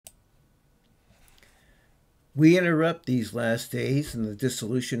We interrupt these last days in the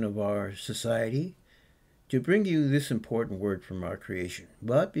dissolution of our society to bring you this important word from our creation.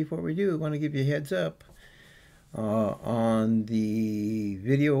 But before we do, I want to give you a heads up on the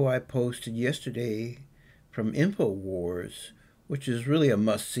video I posted yesterday from Infowars, which is really a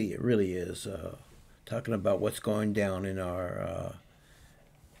must-see. It really is. Talking about what's going down in our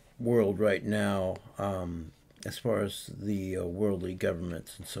world right now, as far as the worldly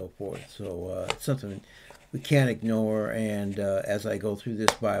governments and so forth. So it's something we can't ignore. And as I go through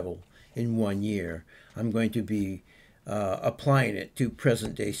this Bible in 1 year, I'm going to be applying it to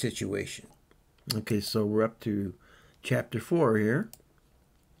present day situation. Okay, so we're up to chapter 4 here.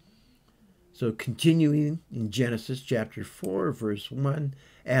 So continuing in Genesis chapter 4, verse 1,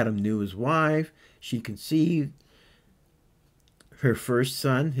 Adam knew his wife. She conceived her first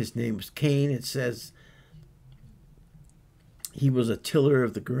son. His name was Cain. It says he was a tiller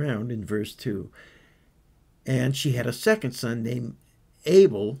of the ground in verse 2. And she had a second son named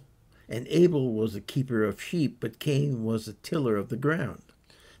Abel, and Abel was a keeper of sheep, but Cain was a tiller of the ground.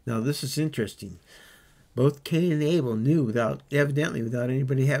 Now this is interesting. Both Cain and Abel knew, evidently without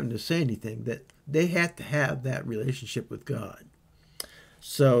anybody having to say anything, that they had to have that relationship with God.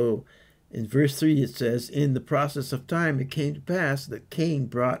 So in verse 3 it says, in the process of time it came to pass that Cain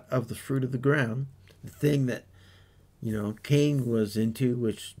brought of the fruit of the ground, the thing that, Cain was into,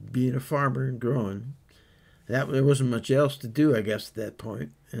 which being a farmer and growing, that there wasn't much else to do, I guess, at that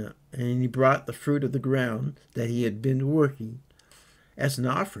point. And he brought the fruit of the ground that he had been working as an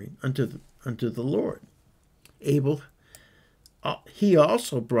offering unto the Lord. Abel, he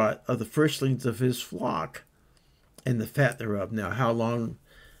also brought of the firstlings of his flock and the fat thereof. Now, how long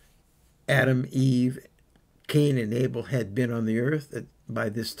Adam, Eve, Cain, and Abel had been on the earth by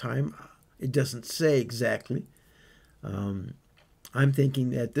this time, it doesn't say exactly. I'm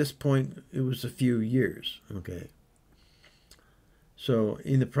thinking at this point it was a few years. Okay. So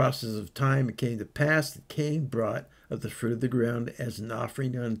in the process of time it came to pass that Cain brought of the fruit of the ground as an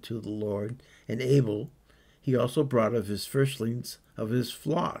offering unto the Lord, and Abel he also brought of his firstlings of his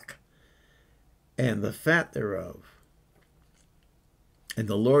flock and the fat thereof. And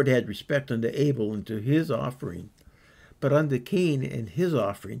the Lord had respect unto Abel and to his offering, but unto Cain and his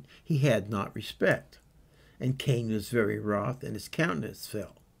offering he had not respect. And Cain was very wroth, and his countenance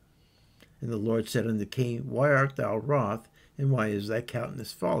fell. And the Lord said unto Cain, why art thou wroth, and why is thy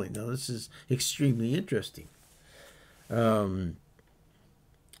countenance falling? Now this is extremely interesting.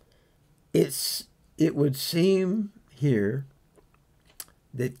 It would seem here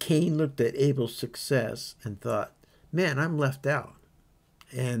that Cain looked at Abel's success and thought, man, I'm left out.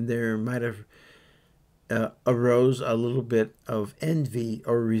 And there might have arose a little bit of envy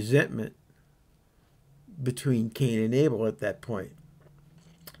or resentment between Cain and Abel at that point.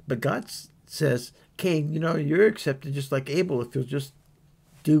 But God says, Cain, you're accepted just like Abel. If you'll just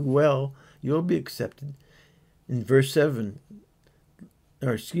do well, you'll be accepted. In verse 6,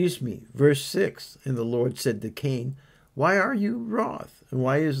 and the Lord said to Cain, why are you wroth? And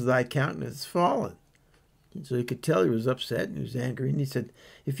why is thy countenance fallen? So he could tell he was upset and he was angry. And he said,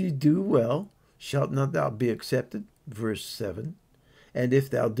 if you do well, shalt not thou be accepted? Verse 7. And if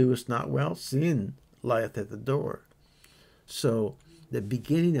thou doest not well, sin lieth at the door. So the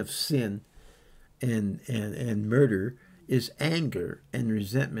beginning of sin and murder is anger and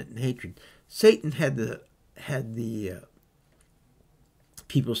resentment and hatred. Satan had the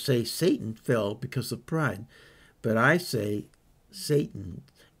people say Satan fell because of pride, but I say Satan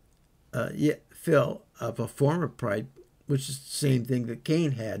fell of a form of pride, which is the same thing that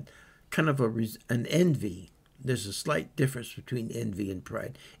Cain had, kind of an envy. There's a slight difference between envy and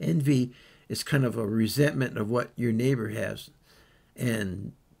pride. Envy is kind of a resentment of what your neighbor has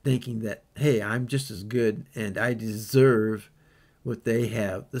and thinking that, hey, I'm just as good and I deserve what they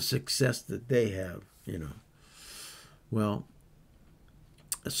have, the success that they have, Well,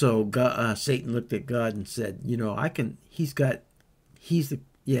 so Satan looked at God and said, he's God,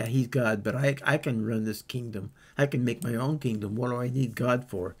 but I can run this kingdom. I can make my own kingdom. What do I need God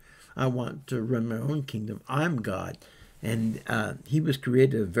for? I want to run my own kingdom. I'm God. And he was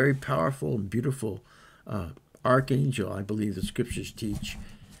created a very powerful and beautiful archangel, I believe the scriptures teach.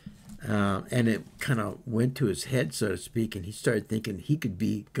 And it kind of went to his head, so to speak, and he started thinking he could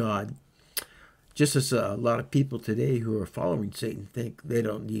be God. Just as a lot of people today who are following Satan think they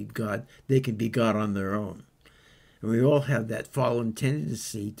don't need God, they can be God on their own. And we all have that fallen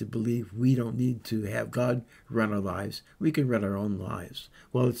tendency to believe we don't need to have God run our lives. We can run our own lives.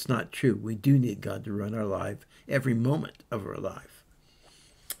 Well, it's not true. We do need God to run our life every moment of our life.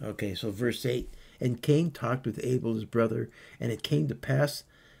 Okay, so verse 8, and Cain talked with Abel his brother, and it came to pass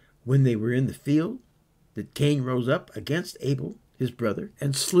when they were in the field that Cain rose up against Abel, his brother,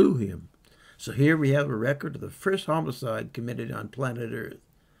 and slew him. So here we have a record of the first homicide committed on planet Earth,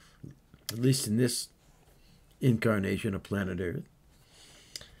 at least in this incarnation of planet Earth.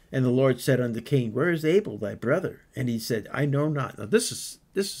 And the Lord said unto Cain, Where is Abel thy brother? And he said, I know not. Now this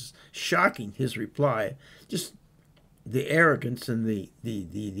is shocking, his reply. Just the arrogance and the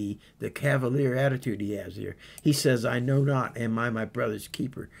cavalier attitude he has here. He says, I know not, am I my brother's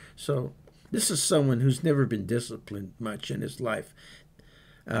keeper? So this is someone who's never been disciplined much in his life.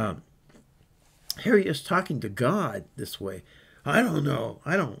 Here he is talking to God this way. I don't know.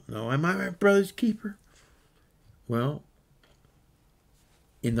 Am I my brother's keeper? Well,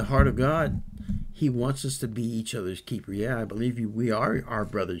 in the heart of God, he wants us to be each other's keeper. Yeah, I believe we are our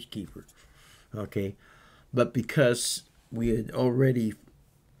brother's keeper. Okay? But because we had already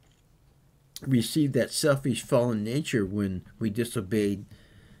received that selfish fallen nature when we disobeyed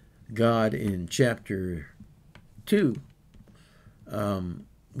God in chapter 2,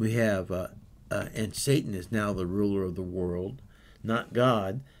 we have, and Satan is now the ruler of the world, not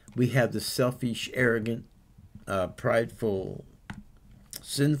God. We have the selfish, arrogant, prideful,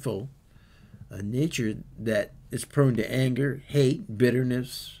 sinful nature that is prone to anger, hate,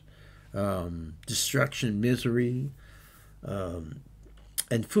 bitterness, destruction, misery, and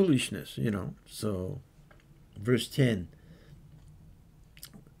foolishness, So verse 10,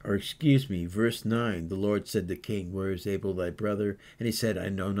 verse 9, the Lord said to Cain, Where is Abel thy brother? And he said, I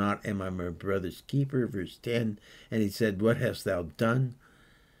know not, am I my brother's keeper? Verse 10, and he said, What hast thou done?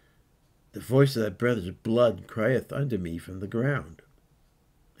 The voice of thy brother's blood crieth unto me from the ground.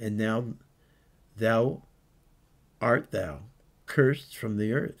 And now art thou cursed from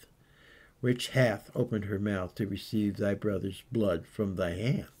the earth, which hath opened her mouth to receive thy brother's blood from thy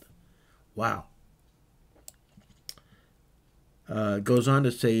hand. Wow. It goes on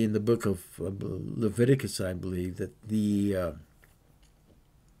to say in the book of Leviticus, I believe, that the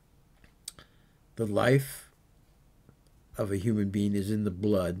life of a human being is in the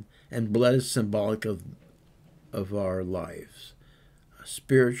blood, and blood is symbolic of our lives,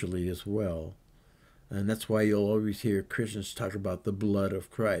 spiritually as well. And that's why you'll always hear Christians talk about the blood of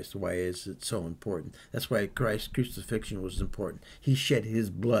Christ. Why is it so important? That's why Christ's crucifixion was important. He shed his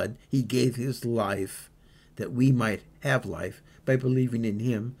blood. He gave his life that we might have life by believing in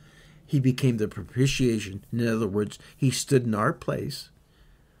him. He became the propitiation. In other words, he stood in our place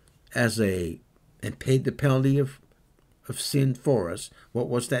and paid the penalty of sin for us. What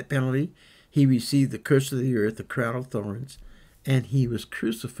was that penalty? He received the curse of the earth, the crown of thorns, and he was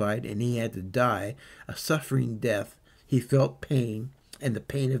crucified, and he had to die a suffering death. He felt pain and the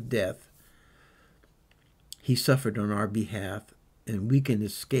pain of death. He suffered on our behalf, and we can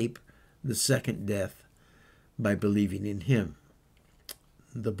escape the second death by believing in him.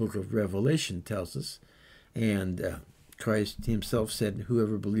 The book of Revelation tells us, and Christ himself said,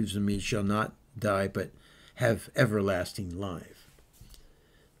 Whoever believes in me shall not die, but have everlasting life.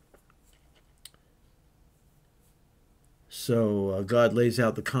 So God lays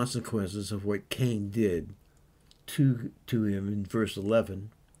out the consequences of what Cain did to him in verse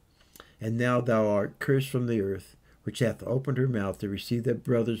 11. And now thou art cursed from the earth, which hath opened her mouth to receive thy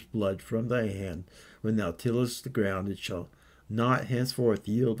brother's blood from thy hand. When thou tillest the ground, it shall not henceforth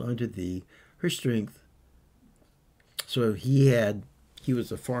yield unto thee her strength. So he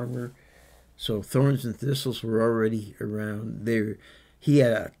was a farmer, so thorns and thistles were already around there.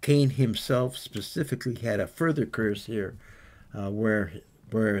 Cain himself specifically had a further curse here, where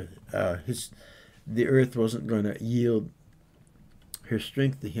the earth wasn't going to yield her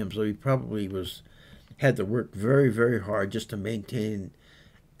strength to him. So he probably had to work very, very hard just to maintain,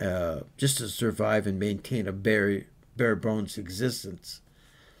 just to survive and maintain a bare bones existence.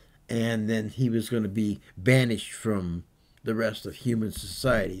 And then he was going to be banished from the rest of human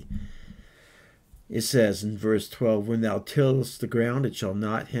society. It says in verse 12, When thou tillest the ground, it shall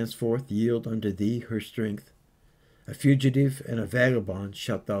not henceforth yield unto thee her strength. A fugitive and a vagabond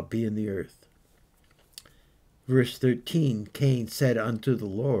shalt thou be in the earth. Verse 13, Cain said unto the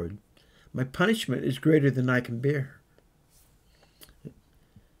Lord, My punishment is greater than I can bear.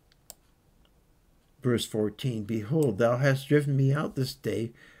 Verse 14, Behold, thou hast driven me out this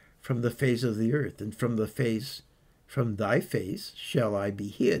day from the face of the earth, and from thy face shall I be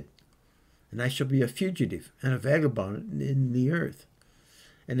hid. And I shall be a fugitive and a vagabond in the earth.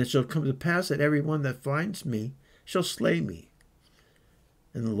 And it shall come to pass that every one that finds me shall slay me.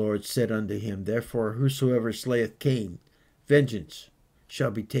 And the Lord said unto him, Therefore whosoever slayeth Cain, vengeance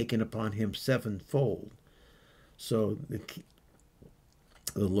shall be taken upon him sevenfold. So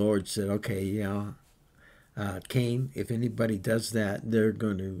the Lord said, okay, yeah, Cain, if anybody does that, they're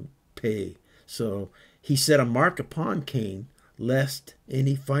going to pay. So he set a mark upon Cain, lest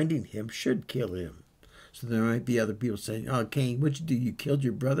any finding him should kill him. So there might be other people saying, oh, Cain, what'd you do? You killed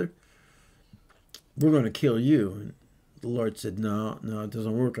your brother? We're going to kill you. And the Lord said, no, it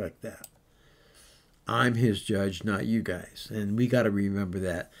doesn't work like that. I'm his judge, not you guys. And we got to remember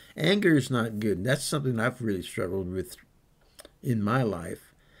that. Anger is not good. And that's something I've really struggled with in my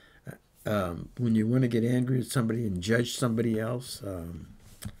life. When you want to get angry at somebody and judge somebody else,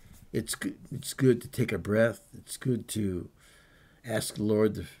 it's good to take a breath. It's good to ask the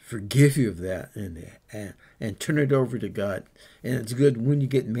Lord to forgive you of that and turn it over to God. And it's good when you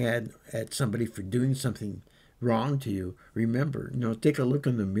get mad at somebody for doing something wrong to you. Remember, take a look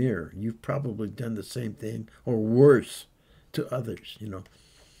in the mirror. You've probably done the same thing or worse to others.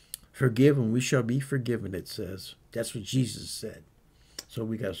 Forgive and we shall be forgiven, it says. That's what Jesus said. So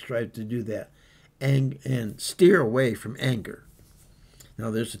we got to strive to do that and steer away from anger. Now,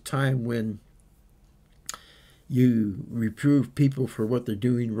 there's a time when you reprove people for what they're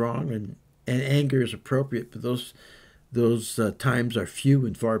doing wrong, and anger is appropriate, but those times are few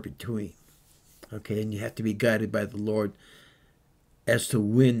and far between. Okay, and you have to be guided by the Lord as to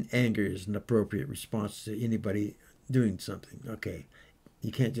when anger is an appropriate response to anybody doing something. Okay,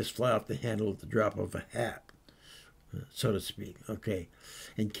 you can't just fly off the handle at the drop of a hat, so to speak. Okay,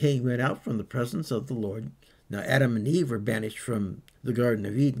 and Cain went out from the presence of the Lord. Now Adam and Eve were banished from the Garden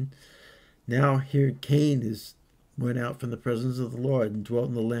of Eden. Now here Cain went out from the presence of the Lord and dwelt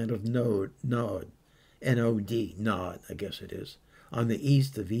in the land of Nod, N-O-D, Nod, I guess it is, on the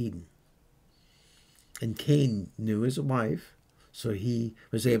east of Eden. And Cain knew his wife, so he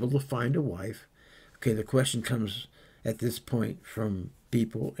was able to find a wife. Okay, the question comes at this point from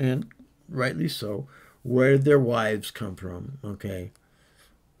people, and rightly so, where did their wives come from? Okay,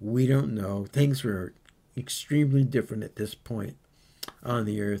 we don't know. Things were extremely different at this point on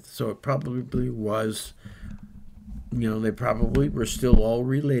the earth, so it probably was, they probably were still all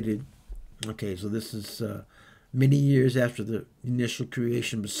related. Okay, so this is many years after the initial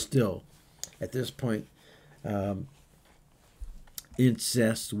creation, but still, at this point,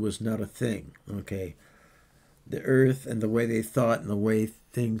 incest was not a thing. Okay, the earth and the way they thought and the way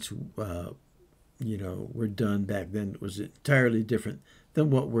things, were done back then was entirely different than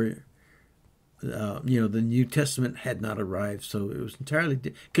what we're. The New Testament had not arrived, so it was entirely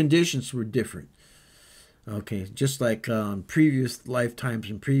conditions were different. Okay, just like previous lifetimes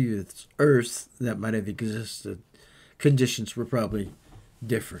and previous Earths that might have existed, conditions were probably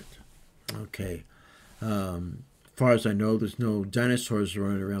different. Okay, as far as I know, there's no dinosaurs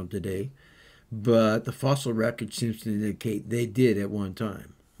running around today, but the fossil record seems to indicate they did at one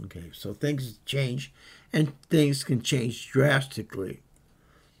time. Okay, so things change, and things can change drastically.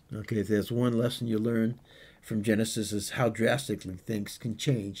 Okay, if there's one lesson you learn from Genesis is how drastically things can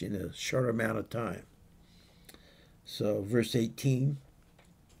change in a short amount of time. So verse 17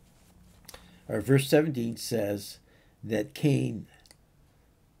 says that Cain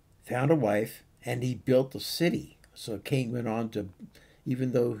found a wife and he built a city. So Cain went on to,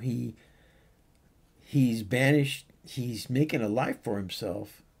 even though he's banished, he's making a life for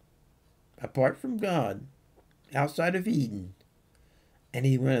himself apart from God, outside of Eden. And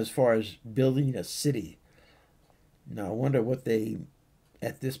he went as far as building a city. Now, I wonder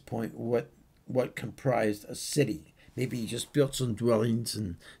at this point, what comprised a city. Maybe he just built some dwellings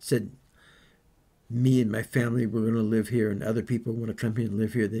and said, me and my family, we're going to live here, and other people want to come here and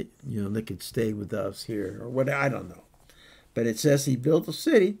live here. They could stay with us here, or what, I don't know. But it says he built a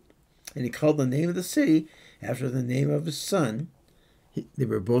city, and he called the name of the city after the name of his son. They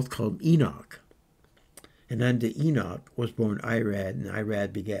were both called Enoch. And unto Enoch was born Irad, and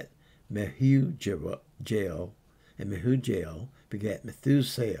Irad begat Mehujael, and Mehujael begat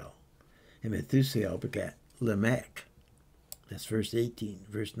Methusael, and Methusael begat Lamech. That's verse 18.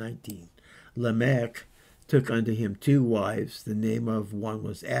 Verse 19. Lamech took unto him 2 wives. The name of one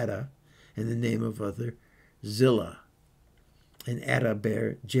was Ada, and the name of other Zillah. And Ada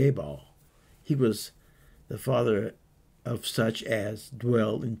bare Jabal. He was the father of such as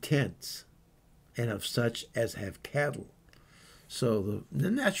dwell in tents, and of such as have cattle. So the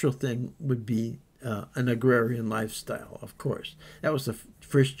natural thing would be an agrarian lifestyle, of course. That was the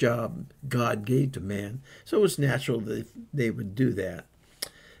first job God gave to man, so it was natural that they would do that.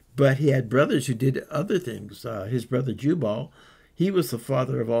 But he had brothers who did other things. His brother Jubal, he was the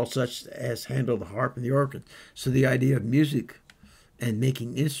father of all such as handle the harp and the organ. So the idea of music and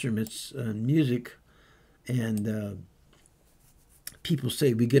making instruments and music, and people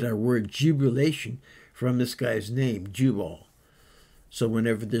say we get our word jubilation from this guy's name, Jubal. So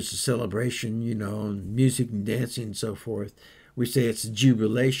whenever there's a celebration, and music and dancing and so forth, we say it's a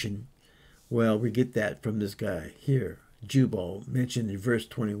jubilation. Well, we get that from this guy here, Jubal, mentioned in verse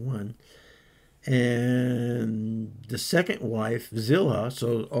 21. And the second wife, Zillah,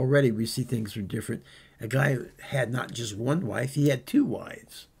 so already we see things are different. A guy had not just one wife, he had two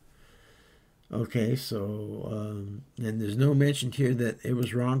wives. Okay, so, and there's no mention here that it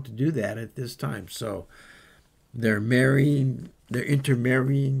was wrong to do that at this time. So they're marrying, they're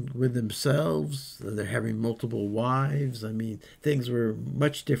intermarrying with themselves, they're having multiple wives. I mean, things were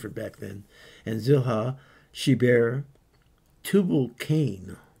much different back then. And Zillah, she bare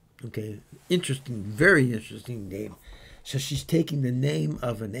Tubal-Cain. Okay, interesting, very interesting name. So she's taking the name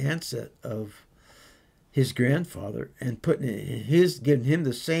of an ancestor of his grandfather and putting it in his, giving him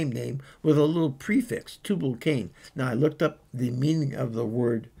the same name with a little prefix, Tubal-Cain. Now I looked up the meaning of the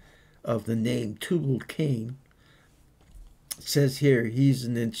word, of the name Tubal-Cain. It says here, he's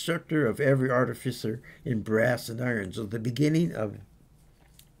an instructor of every artificer in brass and iron. So the beginning of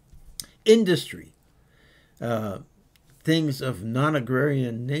industry, things of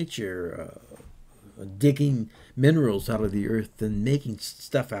non-agrarian nature, digging minerals out of the earth and making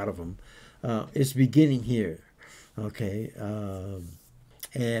stuff out of them, is beginning here. Okay,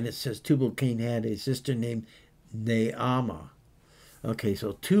 and it says Tubal-Cain had a sister named Naamah. Okay,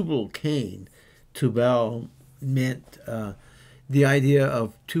 so Tubal-Cain, Tubal meant, the idea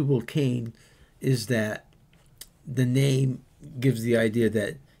of Tubal-Cain is that the name gives the idea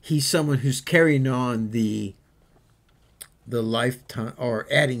that he's someone who's carrying on the lifetime, or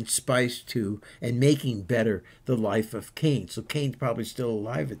adding spice to and making better the life of Cain. So Cain's probably still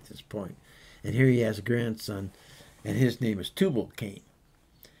alive at this point. And here he has a grandson, and his name is Tubal-Cain.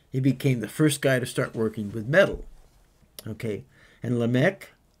 He became the first guy to start working with metal. Okay, and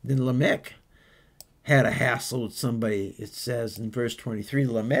Lamech had a hassle with somebody. It says in verse 23,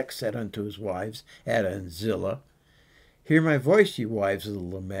 Lamech said unto his wives, Ada and Zillah, hear my voice, ye wives of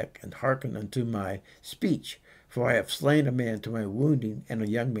Lamech, and hearken unto my speech. For I have slain a man to my wounding, and a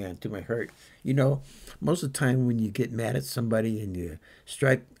young man to my hurt. You know, most of the time when you get mad at somebody and you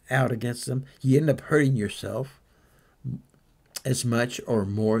strike out against them, you end up hurting yourself as much or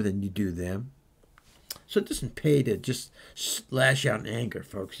more than you do them. So it doesn't pay to just lash out in anger,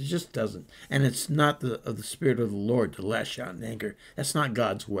 folks. It just doesn't. And it's not of the Spirit of the Lord to lash out in anger. That's not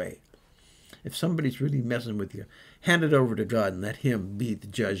God's way. If somebody's really messing with you, hand it over to God and let him be the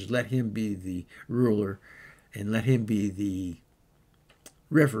judge. Let him be the ruler. And let him be the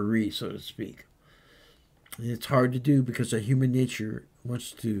referee, so to speak. And it's hard to do because our human nature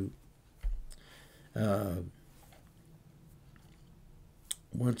wants to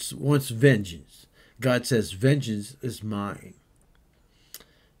wants vengeance. God says, vengeance is mine.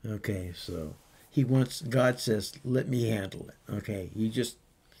 Okay, so God says, let me handle it. Okay,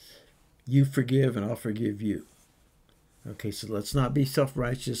 you forgive and I'll forgive you. Okay, so let's not be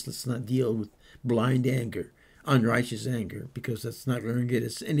self-righteous. Let's not deal with blind anger, unrighteous anger, because that's not going to get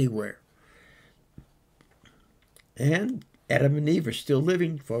us anywhere. And Adam and Eve are still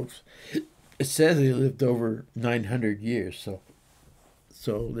living, folks. It says they lived over 900 years, so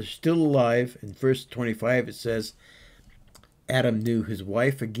they're still alive. In verse 25 it says, Adam knew his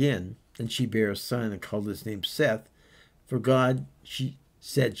wife again, and she bare a son and called his name Seth. For God, she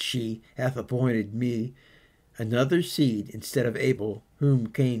hath appointed me another seed instead of Abel, whom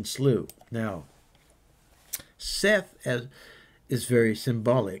Cain slew. Now, Seth is very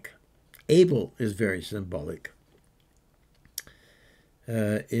symbolic. Abel is very symbolic.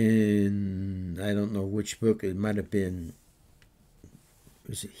 In, I don't know which book, it might have been,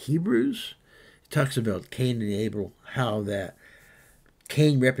 was it Hebrews? It talks about Cain and Abel, how that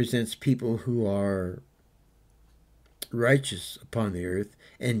Cain represents people who are righteous upon the earth,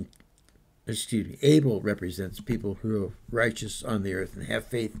 and Abel represents people who are righteous on the earth and have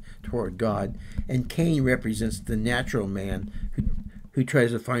faith toward God. And Cain represents the natural man who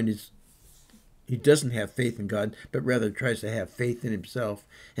tries to find he doesn't have faith in God, but rather tries to have faith in himself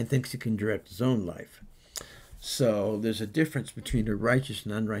and thinks he can direct his own life. So there's a difference between the righteous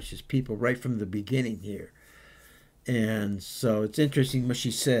and unrighteous people right from the beginning here. And so it's interesting what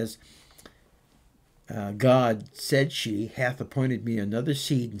she says. God, said she, hath appointed me another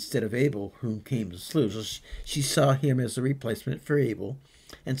seed instead of Abel, whom Cain slew. So she saw him as a replacement for Abel.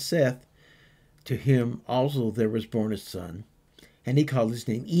 And Seth, to him also there was born a son, and he called his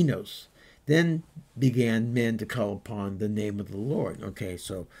name Enos. Then began men to call upon the name of the Lord. Okay,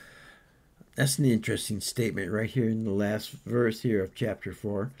 so that's an interesting statement right here in the last verse here of chapter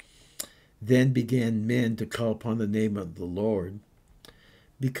 4. Then began men to call upon the name of the Lord,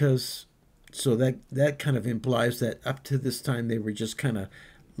 because... So that kind of implies that up to this time they were just kind of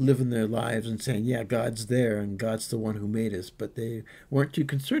living their lives and saying, yeah, God's there and God's the one who made us, but they weren't too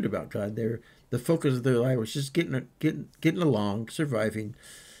concerned about God. The focus of their life was just getting along, surviving,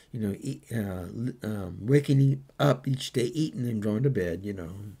 waking up each day, eating and going to bed,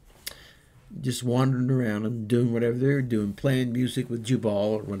 just wandering around and doing whatever they were doing, playing music with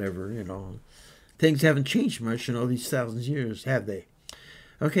Jubal or whatever. Things haven't changed much in all these thousands of years, have they?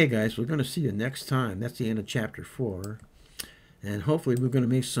 Okay, guys, we're going to see you next time. That's the end of chapter 4. And hopefully we're going to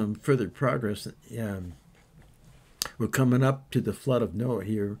make some further progress. We're coming up to the flood of Noah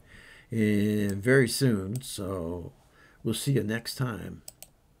here very soon. So we'll see you next time.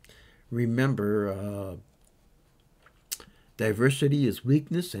 Remember, diversity is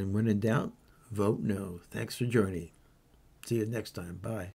weakness, and when in doubt, vote no. Thanks for joining. See you next time. Bye.